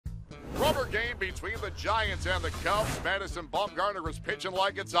rubber game between the Giants and the Cubs. Madison Bumgarner is pitching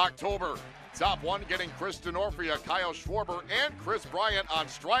like it's October. Top one getting Chris Denorfia, Kyle Schwarber, and Chris Bryant on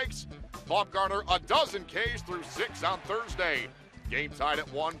strikes. Bumgarner a dozen Ks through 6 on Thursday. Game tied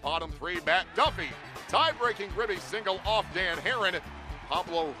at 1, bottom 3, Matt Duffy. Tie-breaking ribby single off Dan Herron.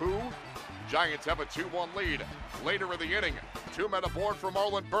 Pablo Hu. Giants have a 2-1 lead. Later in the inning, 2 men aboard for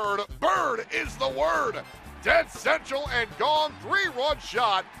Marlon Byrd. Bird is the word. Dead central and gone. 3-run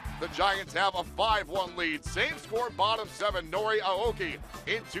shot. The Giants have a 5-1 lead. Same score, bottom 7. Nori Aoki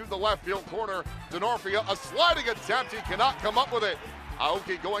into the left field corner. Denorfia, a sliding attempt. He cannot come up with it.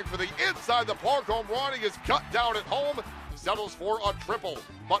 Aoki going for the inside the park home run. He is cut down at home. Settles for a triple.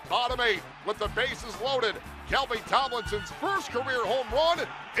 But bottom 8 with the bases loaded. Kelby Tomlinson's first career home run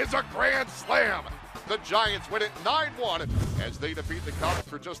is a grand slam. The Giants win it 9-1 as they defeat the Cubs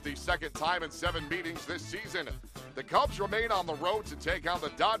for just the second time in 7 meetings this season. The Cubs remain on the road to take on the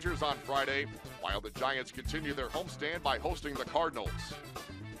Dodgers on Friday, while the Giants continue their homestand by hosting the Cardinals.